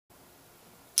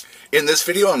In this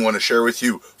video, I'm going to share with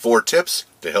you 4 tips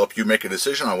to help you make a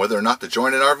decision on whether or not to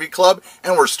join an RV club,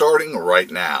 and we're starting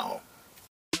right now.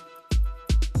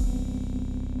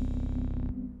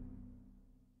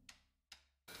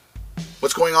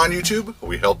 What's going on, YouTube?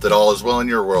 We hope that all is well in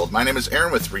your world. My name is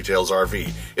Aaron with Three Tails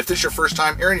RV. If this is your first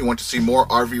time here and you want to see more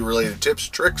RV related tips,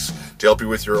 tricks to help you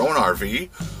with your own RV,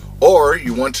 or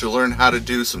you want to learn how to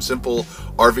do some simple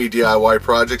RV DIY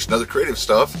projects and other creative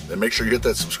stuff, then make sure you hit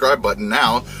that subscribe button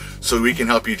now so we can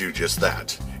help you do just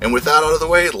that. And with that out of the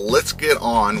way, let's get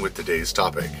on with today's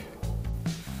topic.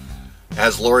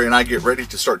 As Lori and I get ready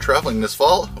to start traveling this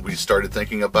fall, we started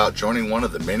thinking about joining one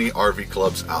of the many RV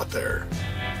clubs out there.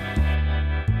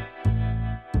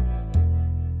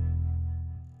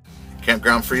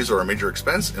 Campground fees are a major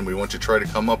expense, and we want to try to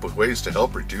come up with ways to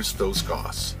help reduce those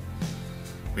costs.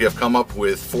 We have come up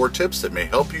with 4 tips that may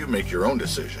help you make your own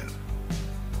decision.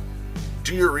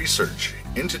 Do your research.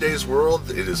 In today's world,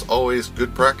 it is always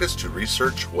good practice to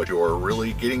research what you are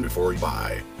really getting before you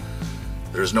buy.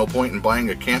 There's no point in buying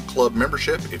a camp club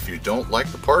membership if you don't like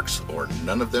the parks or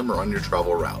none of them are on your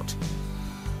travel route.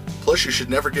 Plus, you should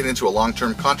never get into a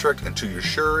long-term contract until you're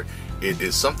sure it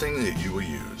is something that you will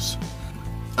use.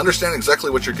 Understand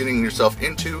exactly what you're getting yourself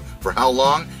into, for how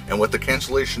long, and what the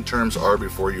cancellation terms are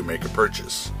before you make a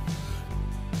purchase.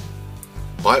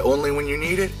 Buy only when you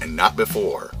need it and not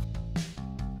before.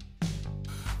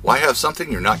 Why have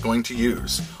something you're not going to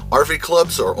use? RV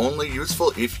clubs are only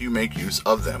useful if you make use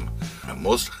of them.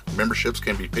 Most memberships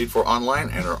can be paid for online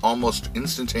and are almost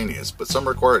instantaneous, but some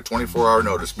require a 24-hour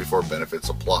notice before benefits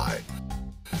apply.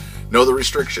 Know the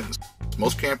restrictions.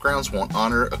 Most campgrounds won't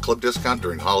honor a club discount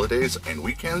during holidays and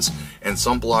weekends, and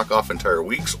some block off entire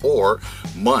weeks or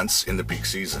months in the peak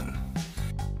season.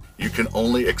 You can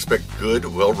only expect good,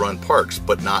 well-run parks,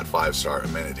 but not 5-star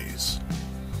amenities.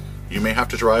 You may have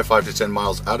to drive 5 to 10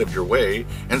 miles out of your way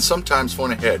and sometimes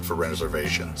phone ahead for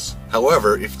reservations.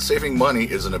 However, if saving money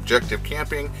is an objective,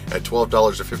 camping at $12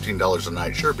 or $15 a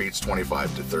night sure beats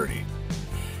 $25 to $30.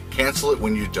 Cancel it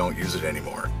when you don't use it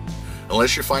anymore.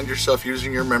 Unless you find yourself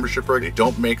using your membership already,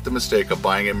 don't make the mistake of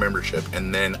buying a membership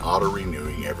and then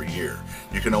auto-renewing every year.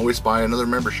 You can always buy another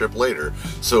membership later,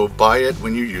 so buy it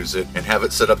when you use it and have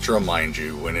it set up to remind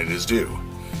you when it is due.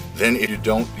 Then if you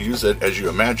don't use it as you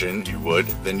imagined you would,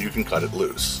 then you can cut it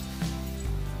loose.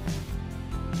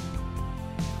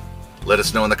 Let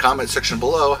us know in the comment section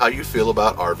below how you feel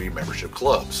about RV membership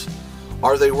clubs.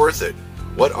 Are they worth it?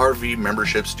 What RV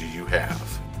memberships do you have?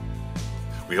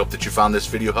 We hope that you found this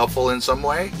video helpful in some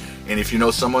way, and if you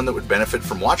know someone that would benefit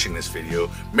from watching this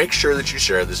video, make sure that you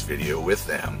share this video with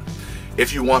them.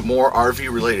 If you want more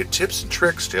RV related tips and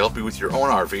tricks to help you with your own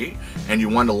RV, and you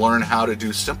want to learn how to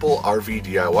do simple RV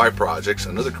DIY projects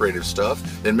and other creative stuff,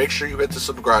 then make sure you hit the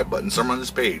subscribe button somewhere on this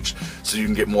page so you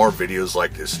can get more videos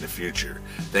like this in the future.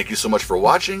 Thank you so much for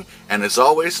watching, and as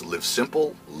always, live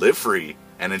simple, live free,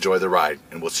 and enjoy the ride,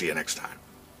 and we'll see you next time.